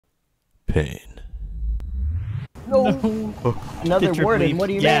Pain. No. Another warden. What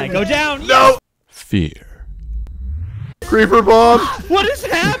do you mean? Yeah, go down. No. Fear. Creeper bomb. What is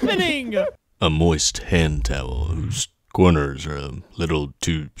happening? A moist hand towel whose corners are a little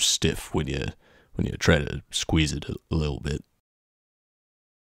too stiff when you try to squeeze it a little bit.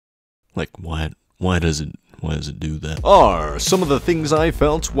 Like, why does it do that? Are some of the things I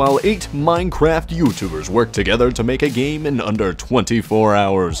felt while 8 Minecraft YouTubers worked together to make a game in under 24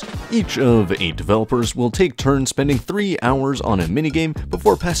 hours. Each of 8 developers will take turns spending 3 hours on a minigame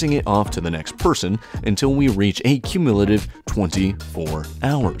before passing it off to the next person until we reach a cumulative 24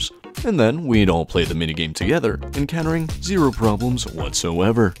 hours. And then we'd all play the minigame together, encountering 0 problems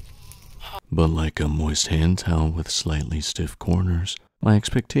whatsoever. But like a moist hand towel with slightly stiff corners, my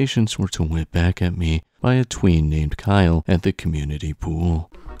expectations were to whip back at me by a tween named Kyle at the community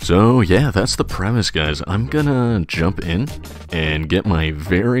pool. So yeah, that's the premise, guys. I'm gonna jump in and get my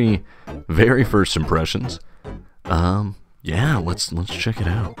very, very first impressions. Yeah, let's check it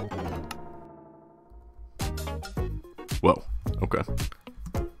out. Whoa, okay.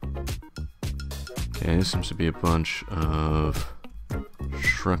 Okay, seems to be a bunch of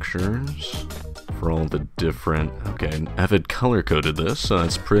structures for all the different. Okay, Avid color coded this, so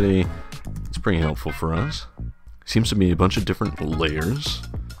it's pretty helpful for us. Seems to be a bunch of different layers,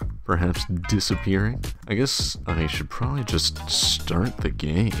 perhaps disappearing. I guess I should probably just start the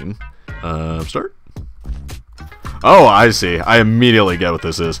game. Start? Oh, I see. I immediately get what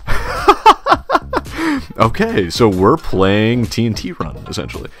this is. Okay, so we're playing TNT Run,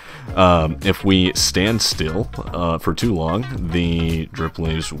 essentially. If we stand still for too long, the drip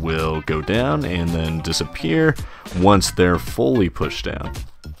leaves will go down and then disappear once they're fully pushed down.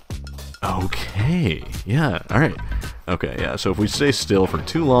 Okay, yeah, alright. Okay, yeah, so if we stay still for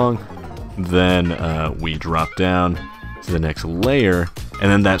too long, then we drop down to the next layer,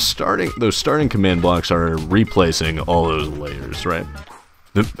 and then those starting command blocks are replacing all those layers, right?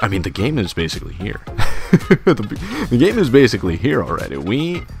 I mean, the game is basically here. The game is basically here already.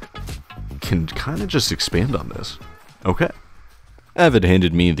 We can kind of just expand on this. Okay. Avid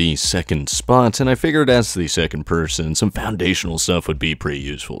handed me the second spot, and I figured as the second person, some foundational stuff would be pretty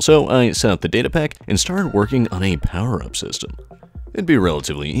useful. So I set out the data pack and started working on a power-up system. It'd be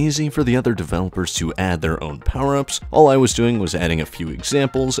relatively easy for the other developers to add their own power-ups. All I was doing was adding a few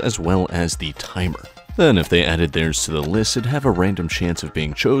examples as well as the timer. Then if they added theirs to the list, it'd have a random chance of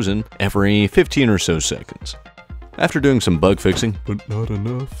being chosen every 15 or so seconds. After doing some bug fixing, but not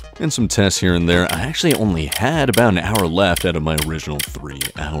enough, and some tests here and there, I actually only had about an hour left out of my original 3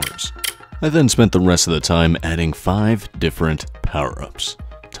 hours. I then spent the rest of the time adding 5 different power-ups.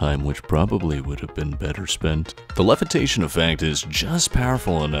 Time which probably would have been better spent. The levitation effect is just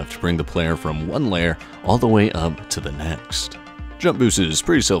powerful enough to bring the player from one layer all the way up to the next. Jump boost is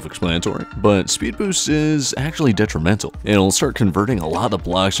pretty self-explanatory, but speed boost is actually detrimental. It'll start converting a lot of the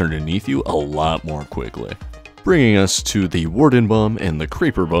blocks underneath you a lot more quickly. Bringing us to the Warden Bomb and the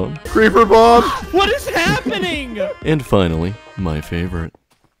Creeper Bomb. Creeper bomb! What is happening? And finally, my favorite.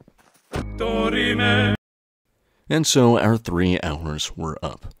 And so our 3 hours were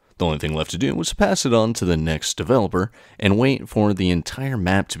up. The only thing left to do was to pass it on to the next developer and wait for the entire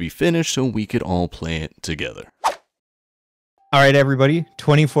map to be finished so we could all play it together. Alright everybody,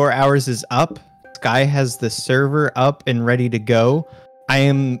 24 hours is up. Sky has the server up and ready to go. I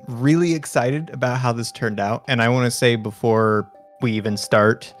am really excited about how this turned out, and I want to say before we even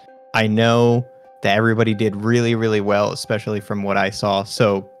start, I know that everybody did really, really well, especially from what I saw.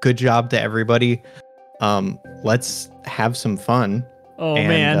 So good job to everybody. Let's have some fun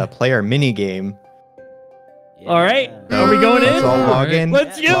and play our mini game. Yeah. All right, are we going in? Let's all log in.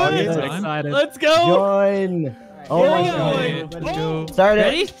 Let's go. Let's go. Join. Oh my god. Let's go. Start it.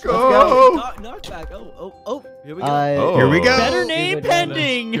 Ready? Go. Knockback. Oh. Here we go. Here we go. Better name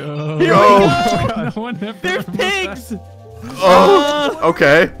pending. Go. Here we go. There's pigs. Oh.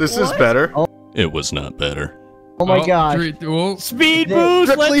 Okay, this is better. It was not better. Oh my god. Speed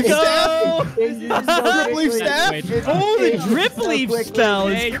boost. Let's go. Drip leaf staff. Oh, the drip leaf spell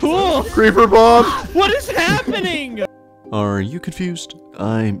is cool. Creeper bomb. What is happening? Are you confused?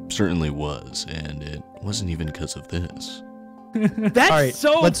 I certainly was, and it wasn't even because of this. That's right,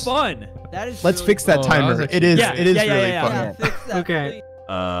 so fun. That is. Let's really fix that timer. It is really fun. Yeah, fix that, Okay.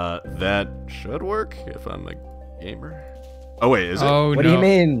 please. That should work if I'm a gamer. Oh wait, is it? What do you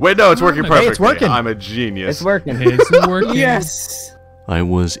mean? Wait, no, it's working perfectly. It's working. I'm a genius. It's working. It's working. Yes. I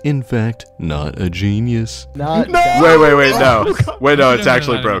was, in fact, not a genius. Not Wait, no. Wait, no, it's No,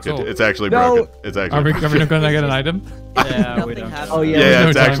 actually no, broken. no. It's actually No. broken. It's Are actually we not gonna get an item? Yeah, we Nothing don't. happened. Oh yeah. Yeah, no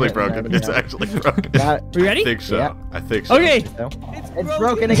it's time. actually Yeah. broken. It's actually broken. That, We ready? I think so. Yeah. I think so. Okay. no. It's It's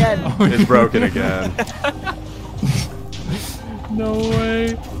broken again. It's broken again. No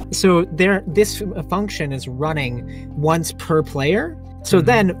way. So this function is running once per player. So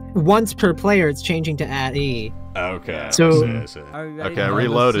then once per player, it's changing to @e. Okay. So- I see. Are we ready? Okay, I to-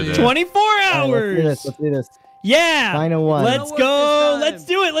 reloaded it. 24 Let's do this. hours. Let's do this. Yeah. Final one. Let's It'll work go. this time. Let's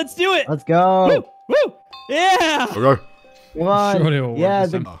do it. Let's do it. Let's go. Woo. Woo. Yeah. Okay. Come on. Surely it will work Yeah.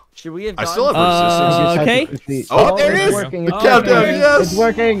 this The, time. Should we have I gone? still have Uh, resistance. okay. Oh, there it's it is. working. The It's countdown, working. yes. It's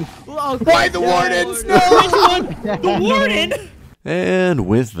working. Oh, Why the wardens? No. Which one? The warden. And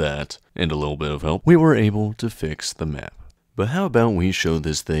with that, and a little bit of help, we were able to fix the map. But how about we show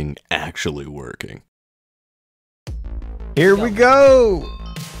this thing actually working? Here we go.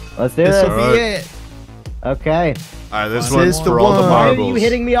 Let's do This this. will Alright. be it. Okay. Alright, this This one's is for the all the one. Why are marbles. you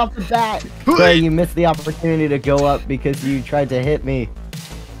hitting me off the bat? So you missed the opportunity to go up because you tried to hit me.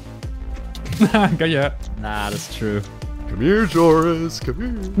 Got ya. Nah, that's true. Come here, Joris. Come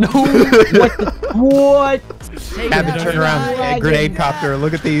here. No. What? Cabin, turn around. lagging. Hey, grenade copter.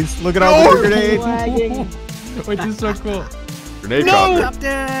 Look at these. Look at all the grenades. Lagging. Wait, this is so cool. Grenade No.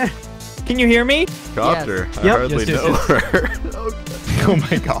 copter. Can you hear me? Copter. I Yep. hardly Yes, yes, know yes. her. Oh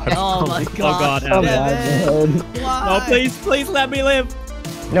my god. Oh my god. God. Come on, man. Oh, please let me live.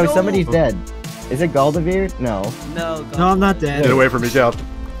 No, somebody's dead. Is it Galdavir? No. No, No, I'm not dead. Get away from me, Cal.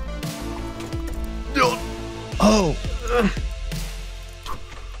 Oh.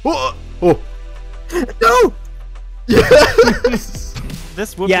 Oh. Oh. No! Yes.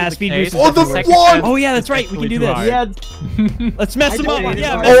 This would Yeah, be the speed case. boost Oh, the Second one! chance Oh yeah, that's right. We can do this. dry. Yeah. Let's mess him up.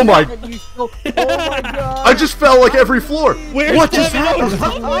 Yeah. Oh my! Oh my god. I just fell like every floor. Where's What just Devon?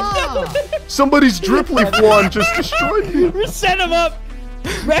 happened? Oh, no. Somebody's drip leaf wand just destroyed me. Set him up.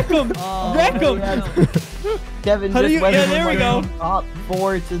 Wreck him. Oh, Wreck him. no. Devin How do just you- went yeah, from there we like go. the top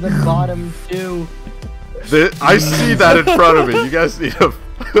 4 to the bottom 2. I see that in front of me. You guys need to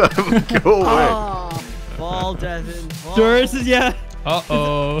go away. Oh, fall, Devin. Fall. Doris is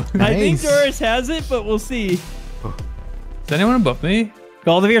Uh-oh. I think Nice. Doris has it, but we'll see. Is anyone above me?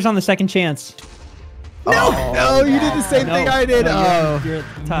 Galdavir's on the second chance. No, you did the same thing I did. No, Oh. you're at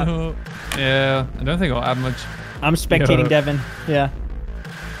the top. No. Yeah, I don't think I'll add much. I'm spectating Yeah. Devon. Yeah.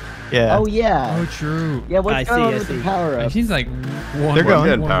 Yeah. Oh yeah. Oh, true. Yeah, what's I going see, on I with the see. power up? She's like one. They're going.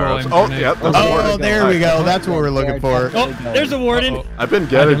 Getting one power roll ups. in Oh, grenade. yep. That's Oh, warden. there we go. That's what we're looking for. Oh, there's a warden. Uh-oh. I've been I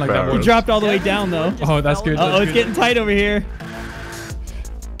getting didn't like that power He word. ups. dropped all the way down though. Oh, that's good. Uh oh, that's it's good. getting tight over here.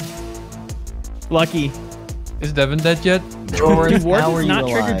 Lucky. Is Devon dead yet? Do Joris, how are wardens you not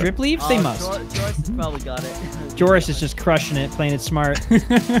trigger alive? drip leaves? They must. Joris probably got it. Joris is just crushing it, playing it smart.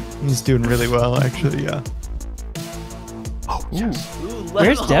 He's doing really well, actually. Yeah. Oh, yes. Ooh,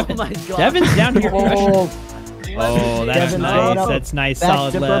 Where's oh Devon? my god. Devon's down here crushing. Oh, Oh, that's Devon, nice. no. That's nice. Back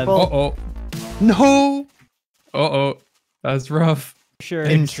Solid to lev. purple. Uh-oh. No. Uh-oh. That's rough. Sure.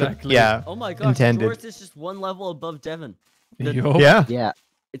 Exactly. Yeah. Oh my gosh, Intended. Joris is just one level above Devon. The- Yo. Yeah. yeah.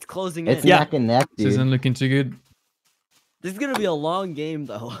 It's closing It's in. Yeah. neck and neck, This dude. isn't looking too good. This is gonna be a long game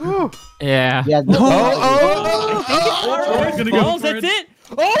though. Yeah. Yeah. Joris Gonna go falls, for that's it. it.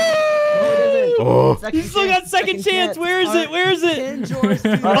 Oh! Oh. He's still got second chance. Where is it? Where is Can it? Joris, be,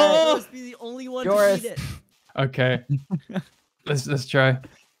 Oh. Joris be the only one Joris. to beat it? Okay. let's try.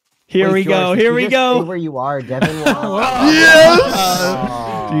 Here we go. Here we Stay go. where you are, Devin. will- Yes.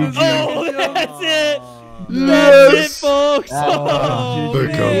 Oh, that's it. That's it, Yes. folks. Oh, Oh, The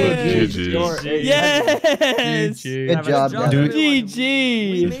man. cover GG's. Yes. Good job, job, Devin. everyone.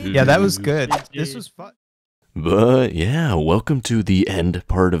 GG. Yeah, that was good. This was fun. But yeah, welcome to the end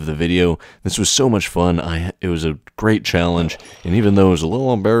part of the video. This was so much fun. It was a great challenge, and even though it was a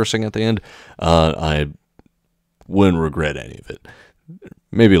little embarrassing at the end, I wouldn't regret any of it.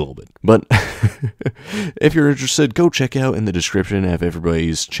 Maybe a little bit. But if you're interested, go check out in the description. I have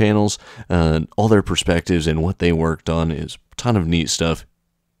everybody's channels, all their perspectives, and what they worked on is a ton of neat stuff.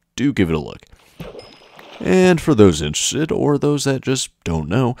 Do give it a look. And for those interested, or those that just don't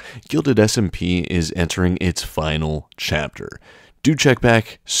know, Gilded SMP is entering its final chapter. Do check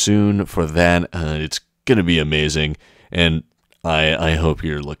back soon for that. It's going to be amazing, and I hope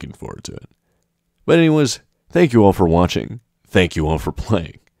you're looking forward to it. But anyways, thank you all for watching. Thank you all for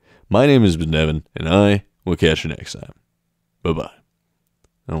playing. My name has been Devon, and I will catch you next time. Bye-bye.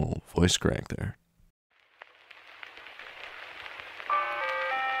 Oh, voice crack there.